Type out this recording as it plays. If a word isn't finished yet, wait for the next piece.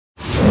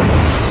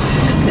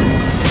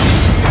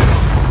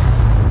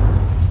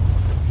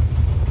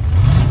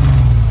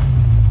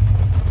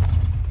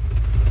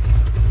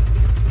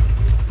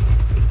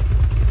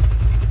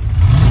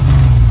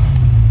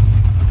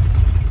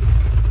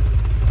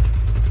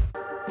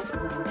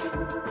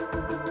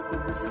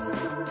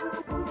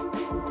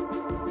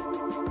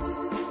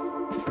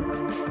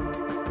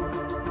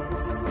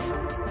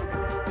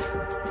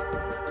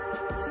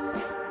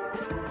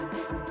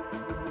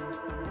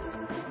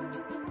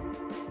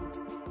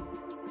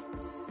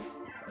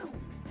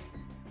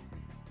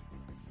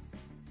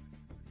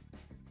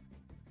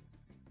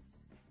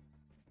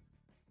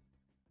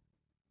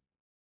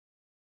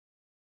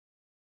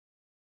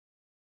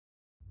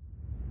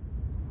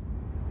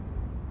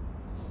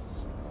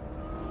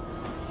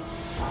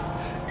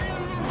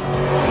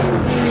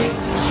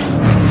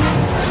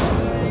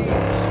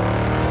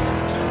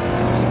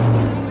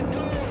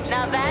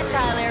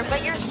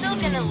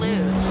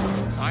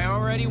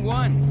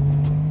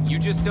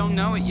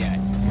it yet.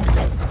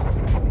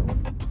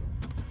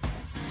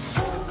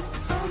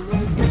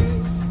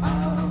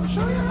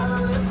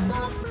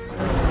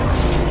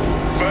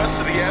 First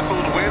to the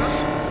airfield wins.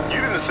 You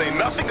didn't say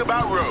nothing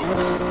about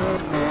roads.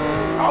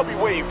 I'll be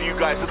waiting for you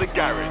guys at the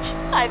garage.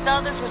 I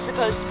thought this was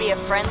supposed to be a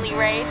friendly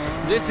race.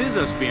 This is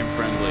us being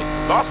friendly.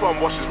 Last one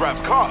washes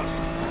Rap's cars.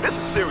 This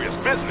is serious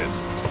business.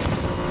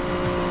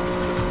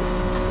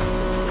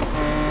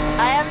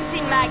 I haven't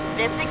seen Mac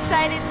this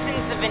excited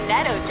since the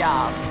Veneto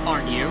job.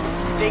 Aren't you?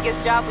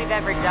 Biggest job we've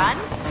ever done?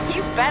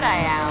 You bet I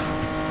am.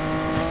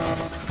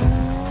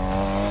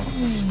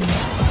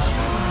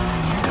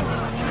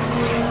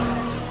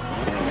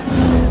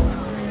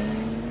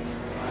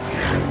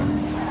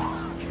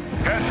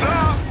 Heads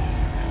up!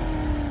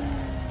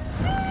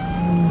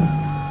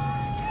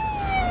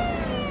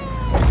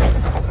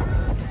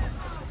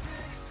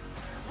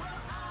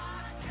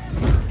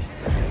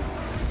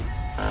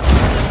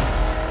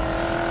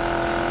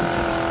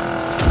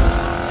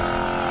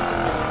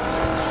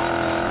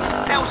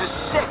 That was a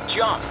sick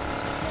jump.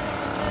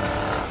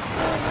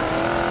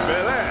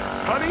 Bel Air,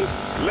 honey,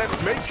 let's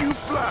make you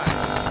fly.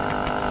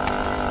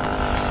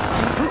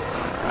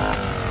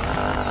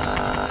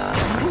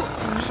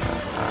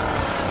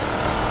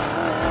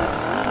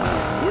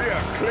 We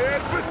are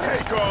cleared for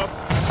takeoff.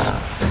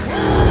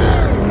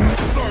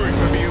 Sorry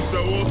for being so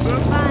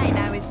awesome. Fine,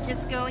 I was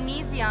just going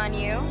easy on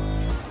you.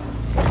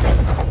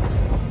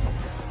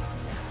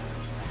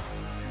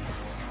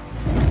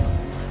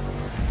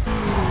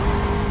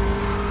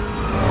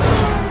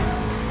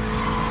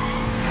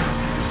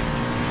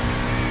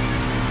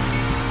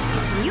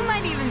 You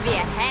might even be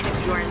ahead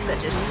if you weren't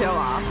such a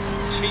show-off.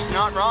 She's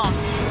not wrong.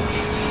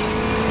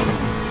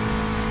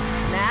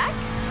 Mac?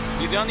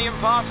 You've done the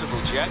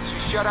impossible, Jet. You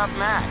shut up,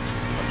 Mac.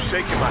 I'm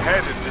shaking my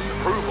head in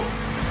disapproval.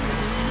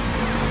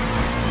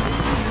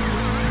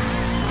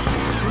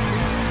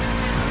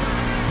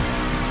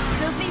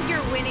 Still think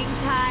you're winning,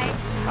 Ty?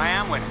 I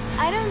am winning.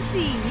 I don't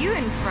see you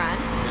in front.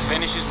 The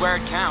finish is where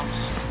it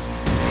counts.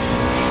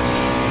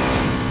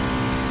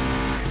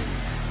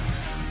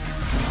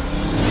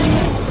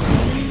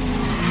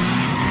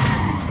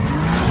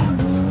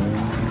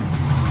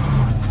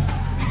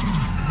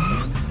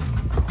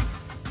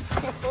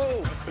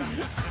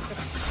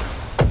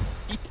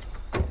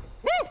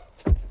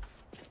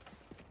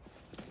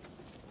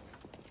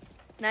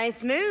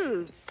 Nice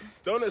moves.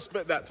 Don't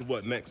expect that to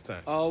work next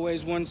time.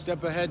 Always one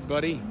step ahead,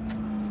 buddy.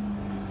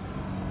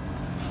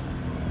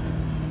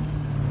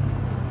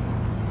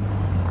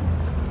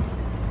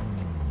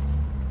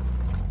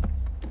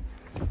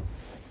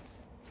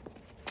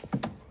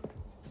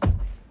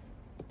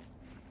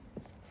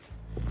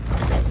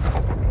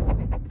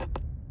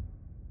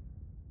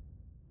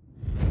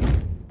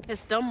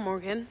 It's done,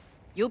 Morgan.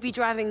 You'll be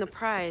driving the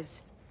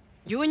prize.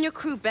 You and your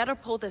crew better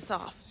pull this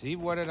off. See,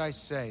 what did I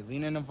say?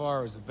 Lena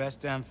Navarro is the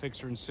best damn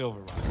fixer in Silver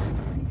Rock.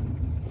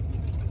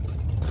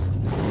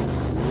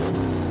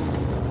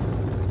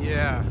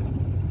 Yeah.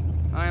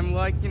 I'm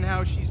liking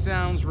how she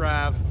sounds,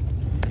 Rav.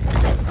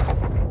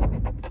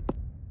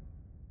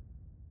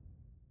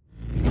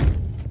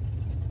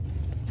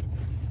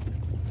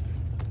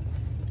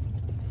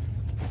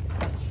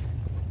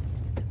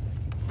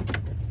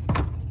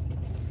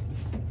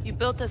 You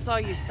built this all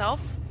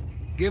yourself?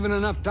 Given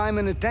enough time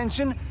and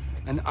attention,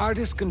 an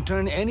artist can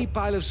turn any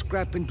pile of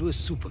scrap into a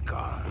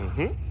supercar.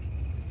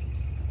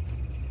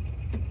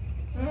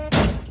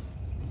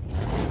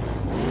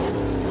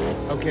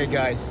 Okay,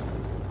 guys.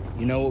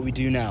 You know what we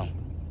do now.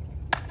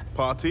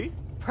 Party?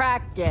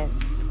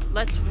 Practice.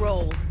 Let's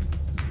roll.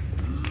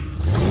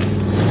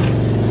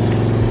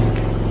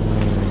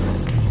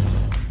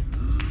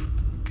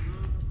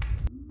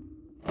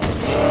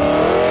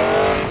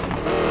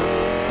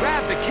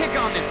 Rav, the kick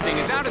on this thing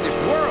is out of this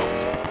world.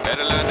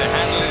 Better learn to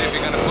handle it if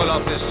you're gonna pull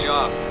off this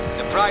job.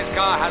 The prize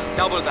car has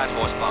double that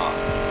horsepower.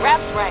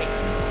 Rap's right.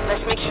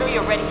 Let's make sure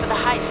you're ready for the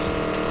heist.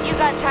 You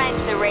got time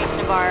to the race,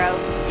 Navarro.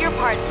 Your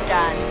part's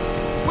done.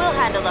 We'll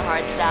handle the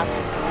hard stuff.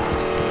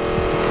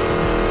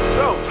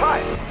 So,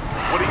 Ty,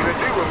 what are you gonna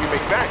do when we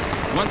make bank?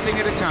 One thing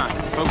at a time,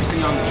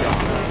 focusing on the job.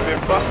 Been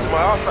busting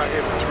my ass out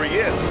here for 3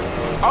 years.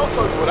 I'll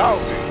tell you what I'll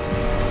do.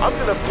 I'm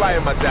gonna fly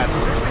in my dad's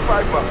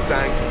 65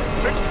 Mustang,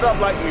 fix it up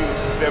like new,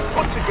 then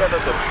put together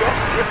the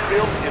best gift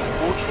film in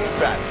Fortune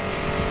Valley.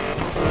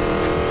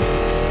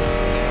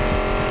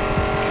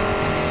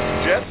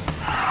 Jess,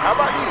 how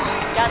about you?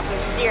 Got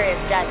some serious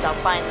debts I'll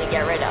finally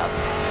get rid of.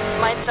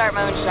 Might start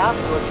my own shop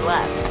with what's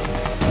left.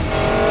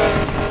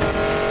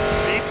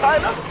 See,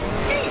 Tyler?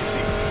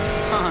 Easy.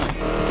 Fine.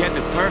 Get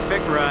the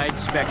perfect ride,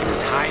 spec it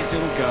as high as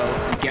it'll go,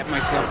 and get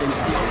myself into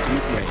the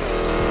ultimate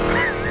race.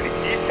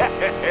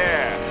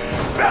 Yeah,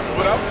 that's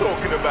what I'm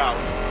talking about.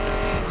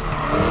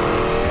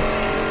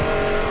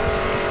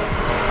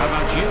 How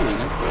about you,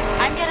 Lena?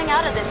 I'm getting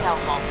out of this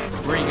hellhole.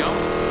 Where you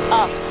going?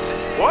 Up.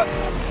 What?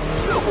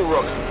 Silver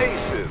Rock's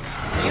aces.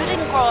 You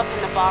didn't grow up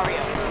in the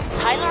barrio.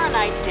 Tyler and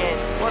I did.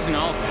 Wasn't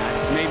all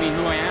that. Maybe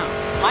who I am.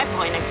 My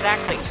point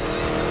exactly.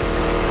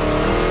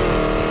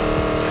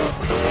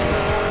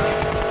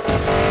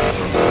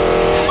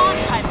 Come on,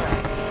 Tyler.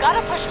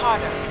 gotta push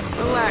harder.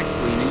 Relax,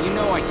 Lena. You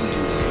know I can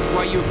do this. It's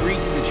why you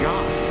agreed to the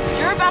job.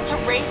 You're about to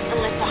race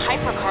and lift a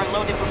hypercar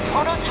loaded with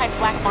prototype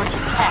black market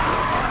tech.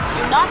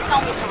 Do not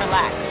tell me to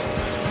relax.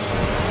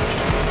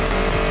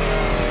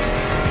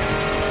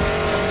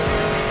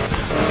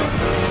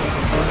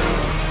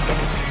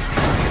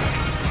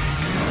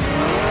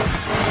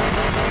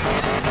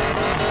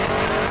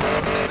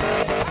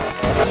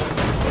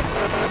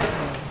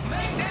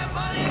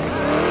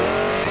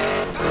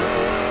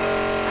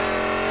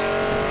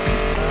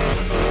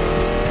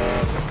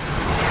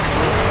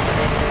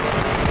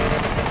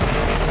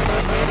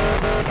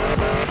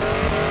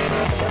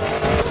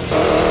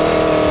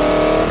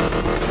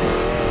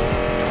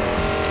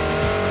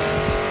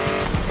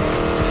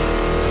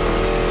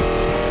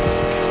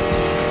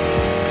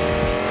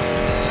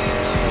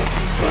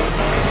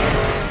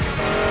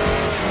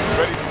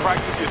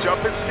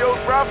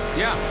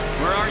 Yeah,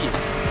 where are you?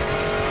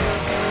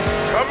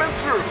 Coming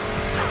through.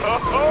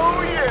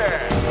 Oh,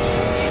 yeah.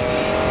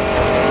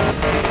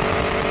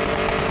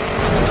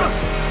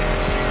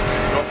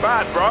 Not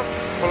bad, bruv.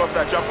 Pull off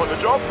that jump on the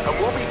job, and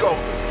we'll be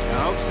golden.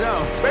 I hope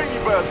so. Baby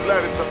bird's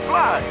learning to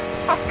fly.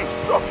 I'm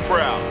so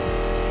proud.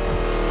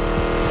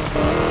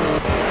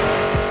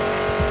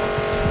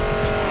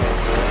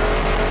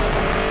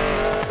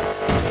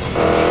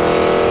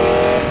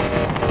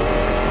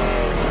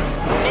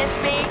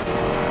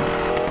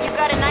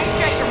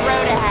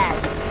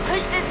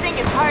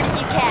 As hard as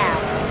you can.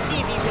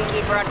 See if you can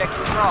keep her under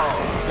control.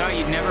 Thought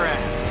you'd never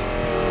ask.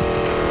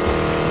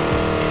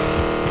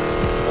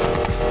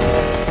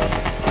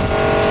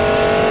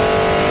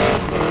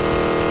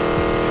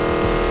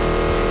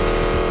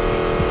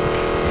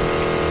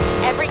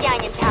 Every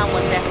gang in town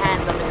wants their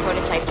hands on the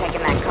prototype tech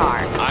in that car.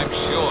 I'm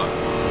sure.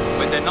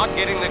 But they're not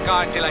getting the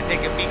car until I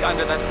take a peek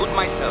under that hood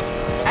myself.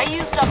 I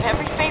used up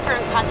every favor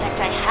and contact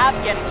I have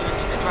getting you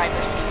into the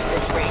driver's seat in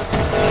this race.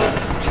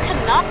 You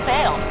cannot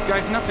fail.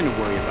 Guys, nothing to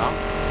worry about.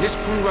 This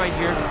crew right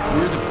here,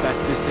 we're the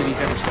best this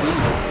city's ever seen.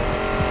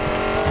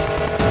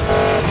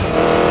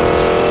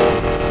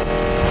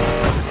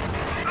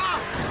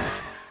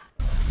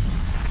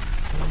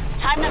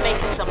 Time to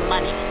make us some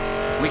money.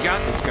 We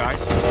got this,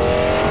 guys.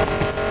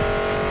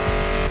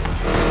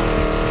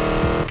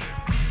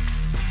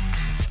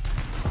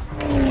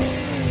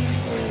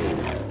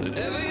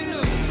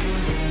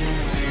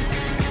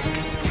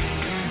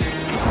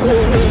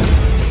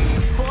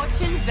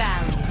 Fortune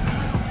Valley.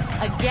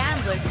 A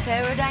gambler's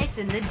paradise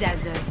in the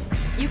desert.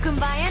 You can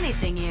buy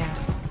anything here,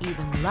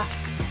 even luck.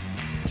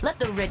 Let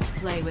the rich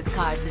play with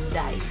cards and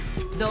dice.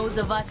 Those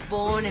of us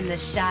born in the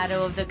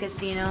shadow of the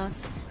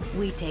casinos,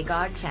 we take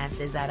our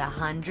chances at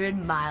 100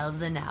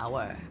 miles an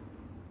hour.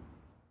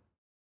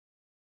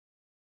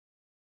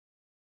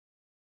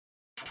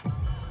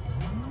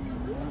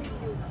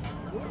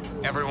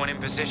 Everyone in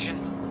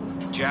position?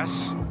 Jess?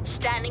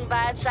 Standing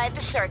by outside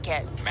the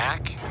circuit.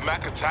 Mac?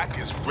 Mac Attack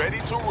is ready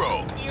to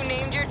roll. You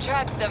named your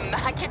truck the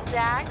Mac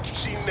Attack?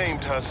 She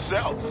named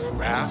herself.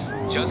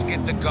 Raph, just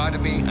get the car to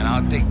me and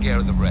I'll take care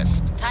of the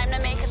rest. Time to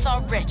make us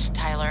all rich,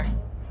 Tyler.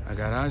 I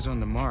got eyes on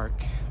the mark.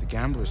 The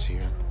gambler's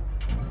here.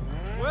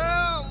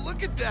 Well,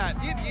 look at that.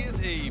 It is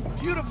a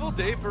beautiful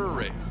day for a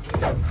race.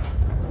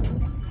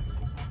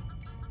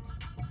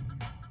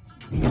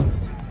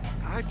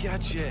 I've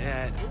got you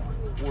at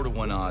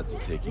 4-to-1 odds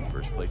of taking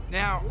first place.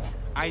 Now,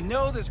 I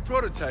know this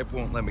prototype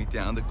won't let me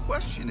down. The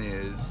question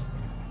is,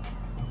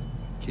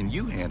 can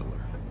you handle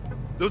her?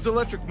 Those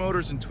electric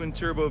motors and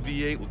twin-turbo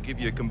V8 will give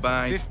you a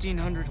combined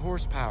 1,500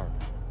 horsepower.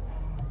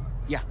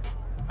 Yeah,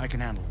 I can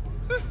handle it.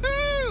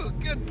 Woo-hoo!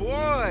 Good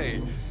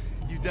boy!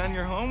 You've done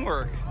your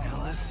homework.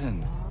 Now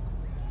listen,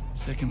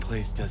 second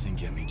place doesn't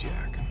get me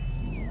jack.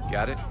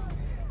 Got it?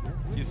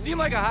 You seem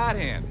like a hot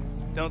hand.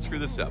 Don't screw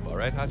this up, all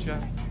right,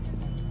 hotshot?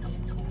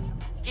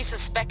 Do you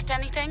suspect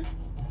anything?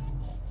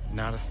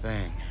 Not a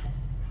thing.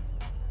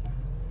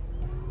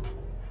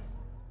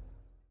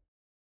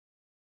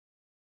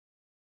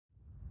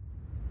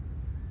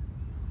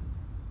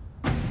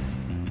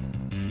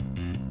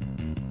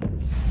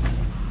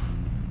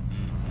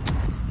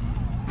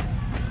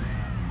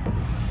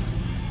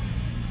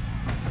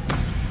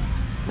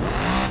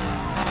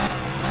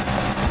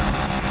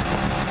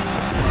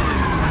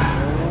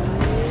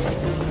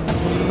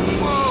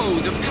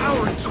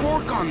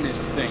 Torque on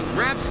this thing.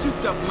 Rav's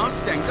souped-up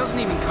Mustang doesn't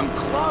even come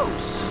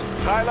close.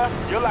 Tyler,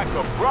 you're like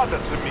a brother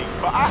to me,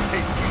 but I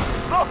hate you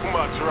so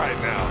much right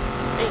now.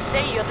 They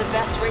say you're the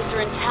best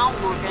racer in town,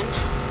 Morgan.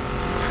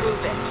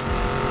 Prove it.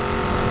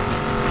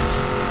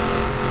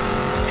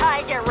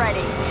 Ty, get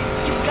ready.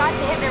 You've got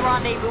to hit the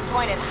rendezvous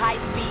point at high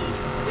speed.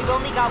 We've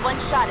only got one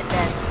shot at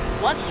this.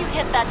 Once you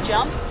hit that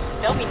jump,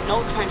 there'll be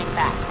no turning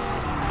back.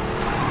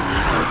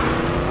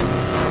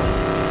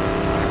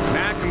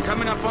 I'm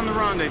coming up on the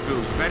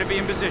rendezvous. Better be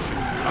in position.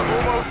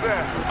 I'm almost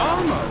there.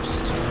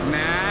 Almost?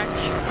 Mac?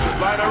 Just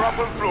line her up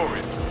and floor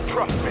it.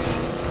 Trust me.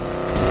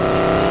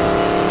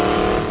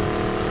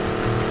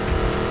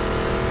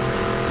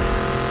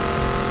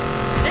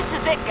 This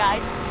is it,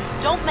 guys.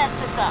 Don't mess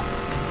this up.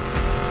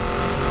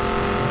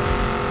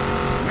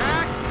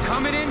 Mac,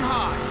 coming in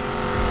hot.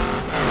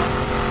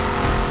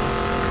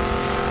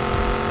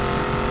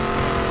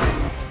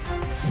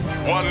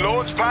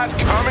 launch pad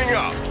coming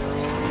up.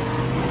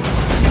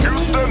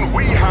 Houston,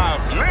 we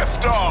have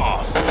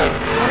liftoff.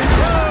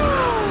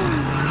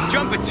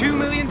 Jump a $2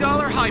 million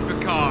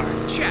hypercar.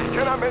 Check.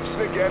 Can I mention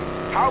again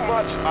how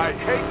much I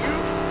hate you?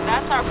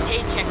 That's our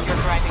paycheck you're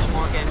driving,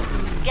 Morgan.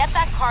 Get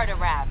that car to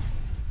Rav.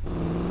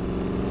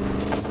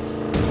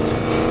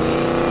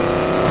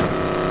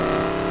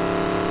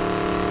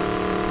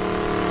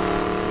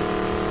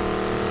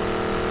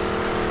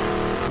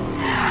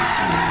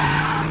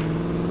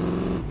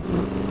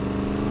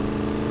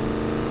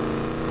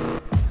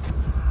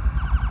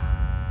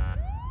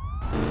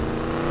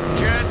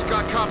 Jess,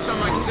 got cops on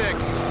my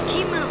 6.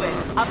 Keep moving.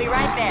 I'll be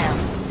right there.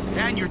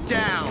 And you're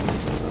down.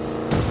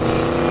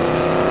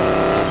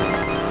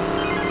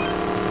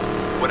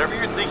 Whatever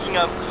you're thinking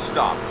of,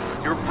 stop.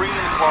 You're bringing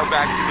the car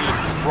back to me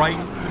right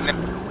now.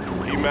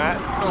 He mad?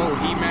 Oh,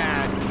 he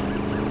mad.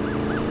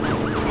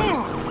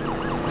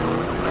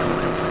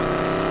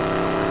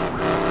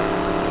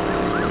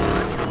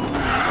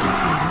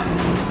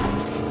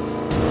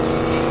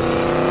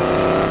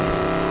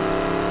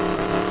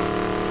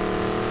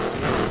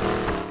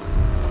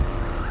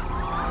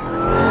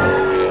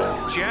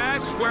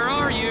 Jess, where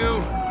are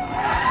you?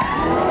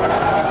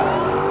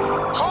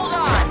 Hold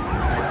on!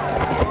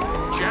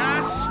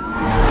 Jess?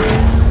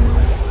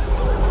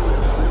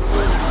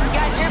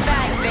 Got your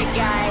back, big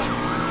guy.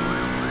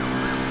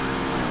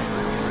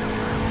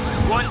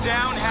 One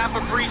down, half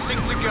a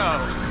precinct to go.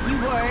 You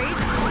worried?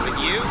 With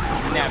you,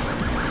 never.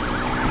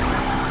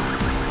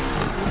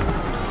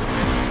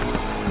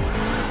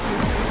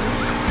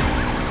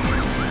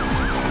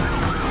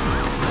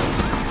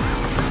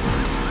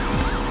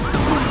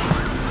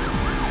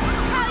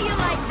 How you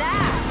like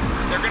that?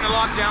 They're gonna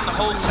lock down the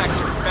whole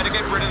sector. Better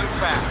get rid of them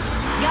fast.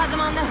 Got them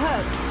on the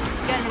hook.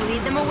 Gonna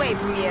lead them away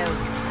from you.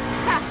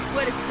 Ha!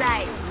 What a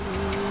sight.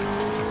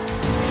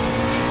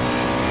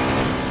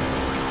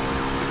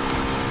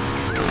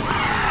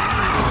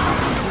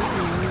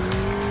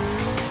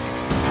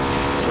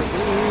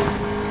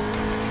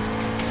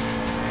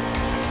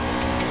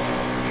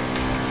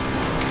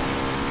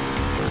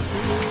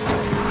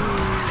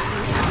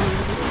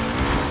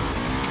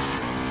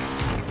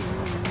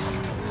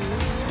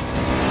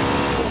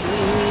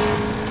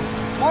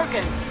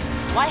 Morgan,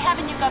 why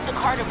haven't you got the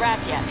car to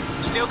Rav yet?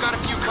 Still got a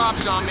few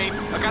cops on me.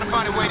 I gotta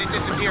find a way to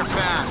disappear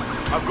fast.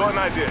 I've got an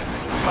idea.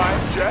 Ty,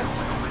 Jess,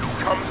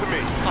 come to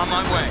me. On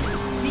my way.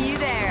 See you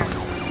there.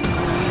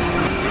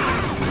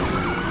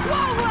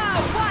 Whoa,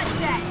 whoa!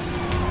 Watch it!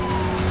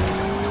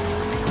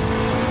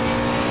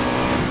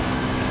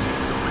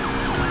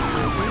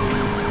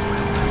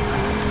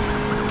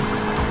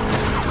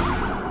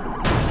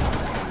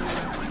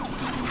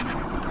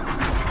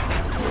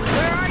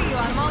 Where are you?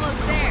 I'm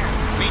almost there.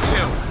 Me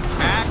too.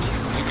 Mac,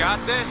 you got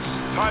this?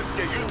 Time to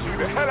get you two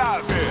the hell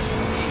out of here.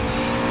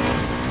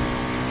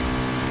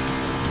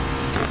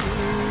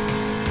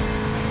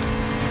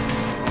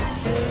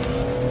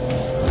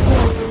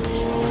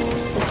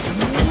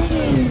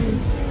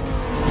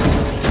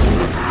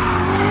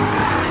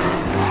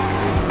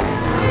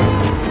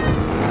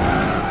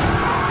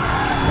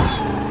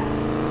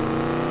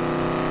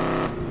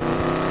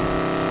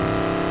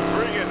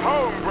 Bring it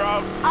home,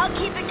 bro. I'll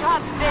keep the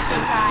cops busy,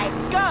 Ty.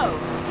 Go!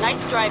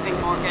 Nice driving,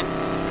 Morgan.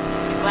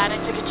 Glad I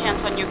took a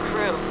chance on your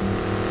crew.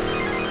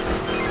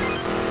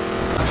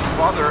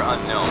 Father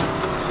unknown.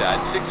 Dad,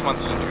 6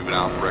 months in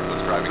juvenile for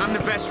reckless driving. I'm the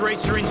best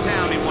racer in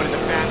town in one of the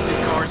fastest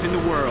cars in the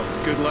world.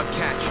 Good luck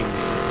catching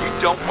me.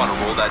 You don't want to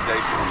roll that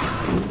dice.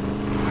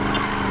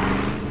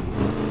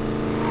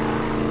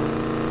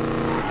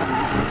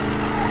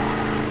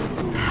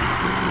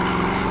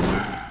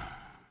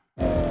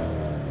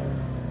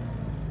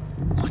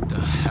 What the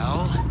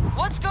hell?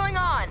 What's going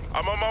on?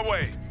 I'm on my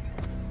way.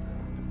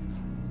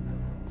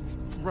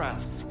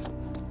 Rav.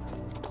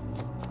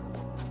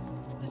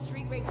 The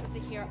street racers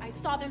are here. I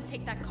saw them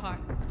take that car.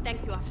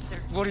 Thank you, officer.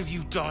 What have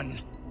you done?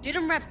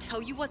 Didn't Rev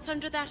tell you what's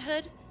under that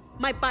hood?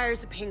 My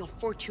buyers are paying a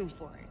fortune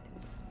for it.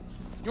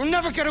 You'll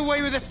never get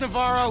away with this,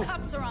 Navarro!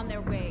 Cops are on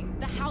their way.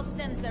 The house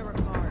sends their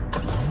regards.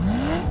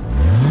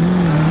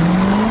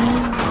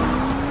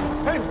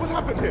 Hey, what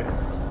happened here?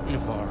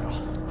 Navarro.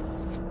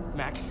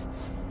 Mac,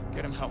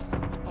 get him help.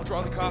 I'll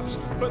draw the cops.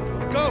 But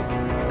go!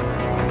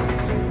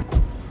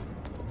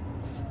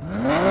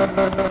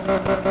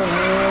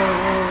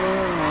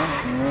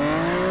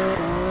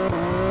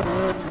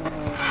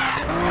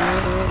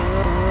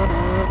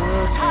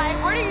 Ty,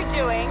 what are you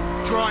doing?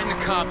 Drawing the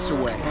cops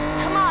away.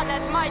 Come on,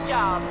 that's my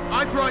job.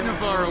 I brought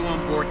Navarro on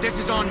board. This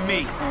is on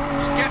me.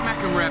 Just get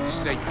Mac and Rev to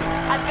safety.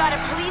 I've got a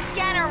police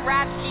scanner and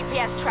Rav's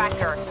GPS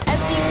tracker.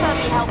 SD, let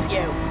me help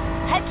you.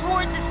 Head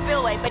towards the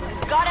spillway, but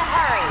you gotta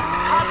hurry.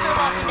 Cops are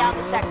locking down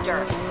the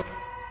sector.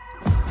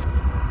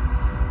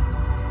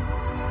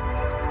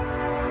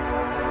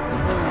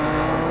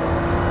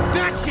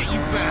 That's it, you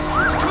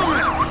bastards! Come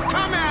at me!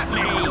 Come at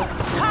me!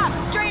 Cops,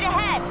 straight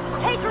ahead.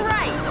 Take a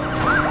right.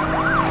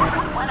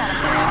 1 out of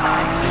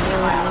 35.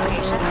 My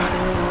location.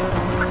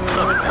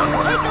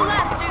 Take a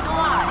left through the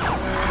lot.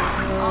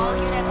 All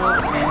units, 1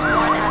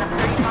 out of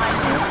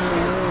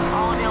 35.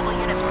 All available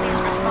units, please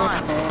respond.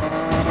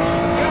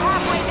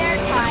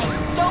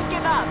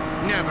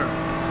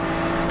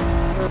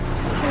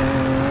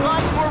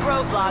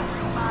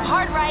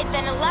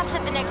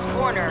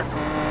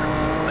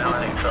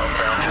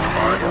 Southbound to the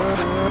barrios.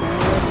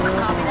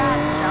 Copy that.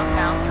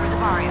 Southbound through the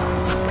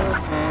barrios.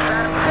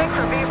 Phantom 6,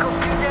 our vehicle's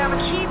too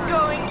damaged. Keep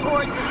going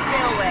towards the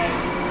spillway.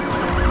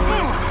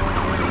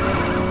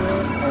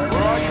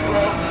 Where are you,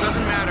 bro?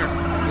 Doesn't matter.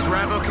 Is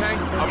Rav okay?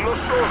 I'm not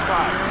sure if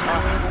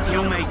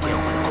He'll make it.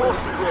 Of course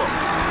he will.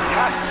 He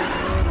has to.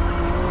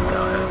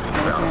 Now heading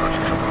eastbound,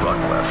 approaching from the run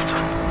west.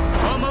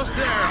 Almost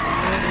there.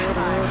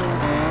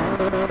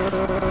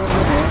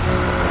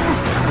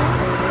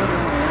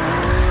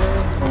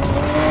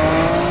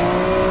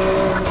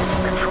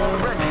 Control the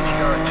red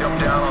GTR and jump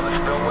down on the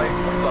spillway.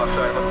 Lost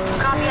sight of him.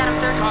 Copy Adam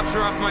 13. Cops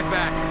are off my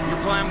back. Your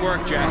plan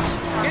worked, Jess.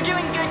 You're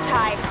doing good,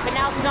 Ty, but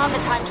now's not the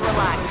time to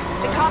relax.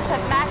 The cops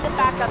have massive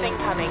backup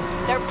incoming.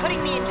 They're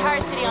putting the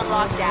entire city on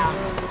lockdown.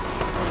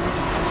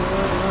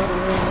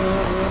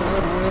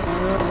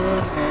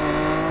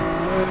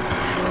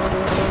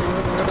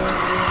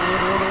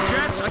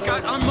 Jess, I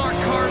got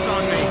unmarked cars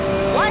on me.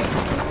 What?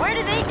 Where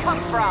do they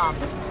come from?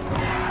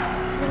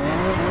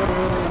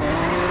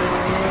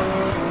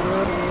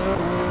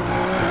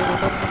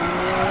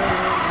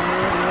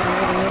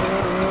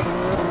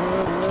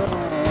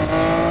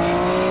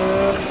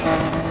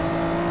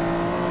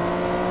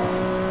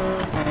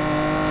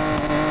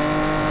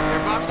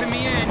 They're boxing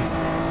me in.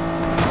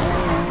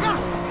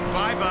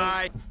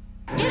 Bye-bye.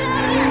 Get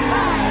out of here,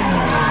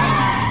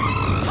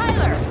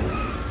 Tyler!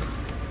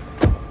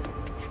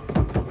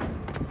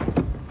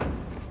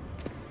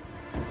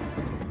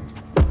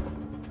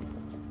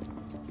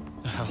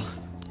 The hell?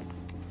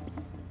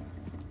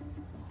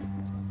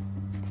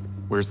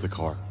 Where's the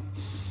car?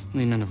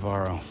 Lena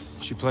Navarro.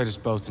 She played us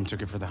both and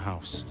took it for the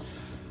house.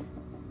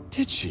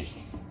 Did she?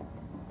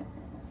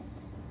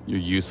 You're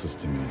useless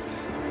to me.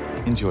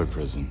 Enjoy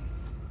prison.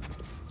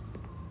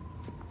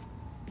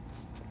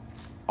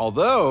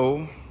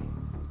 Although,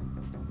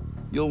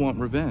 you'll want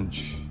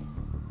revenge.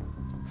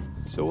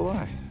 So will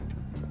I.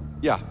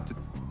 Yeah,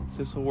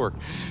 this'll work.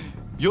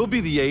 You'll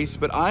be the ace,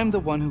 but I'm the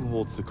one who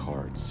holds the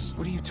cards.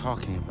 What are you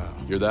talking about?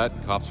 Hear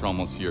that? Cops are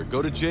almost here.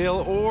 Go to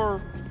jail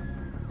or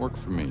work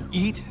for me.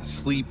 Eat,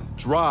 sleep,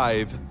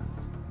 drive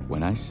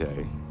when I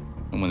say,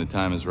 and when the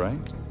time is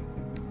right,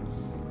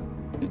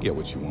 you'll get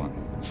what you want.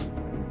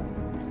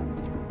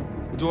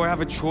 Do I have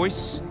a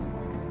choice?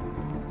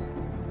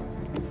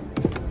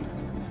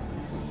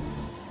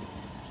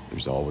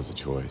 There's always a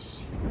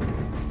choice.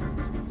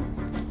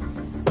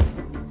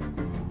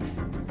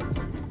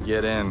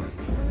 Get in.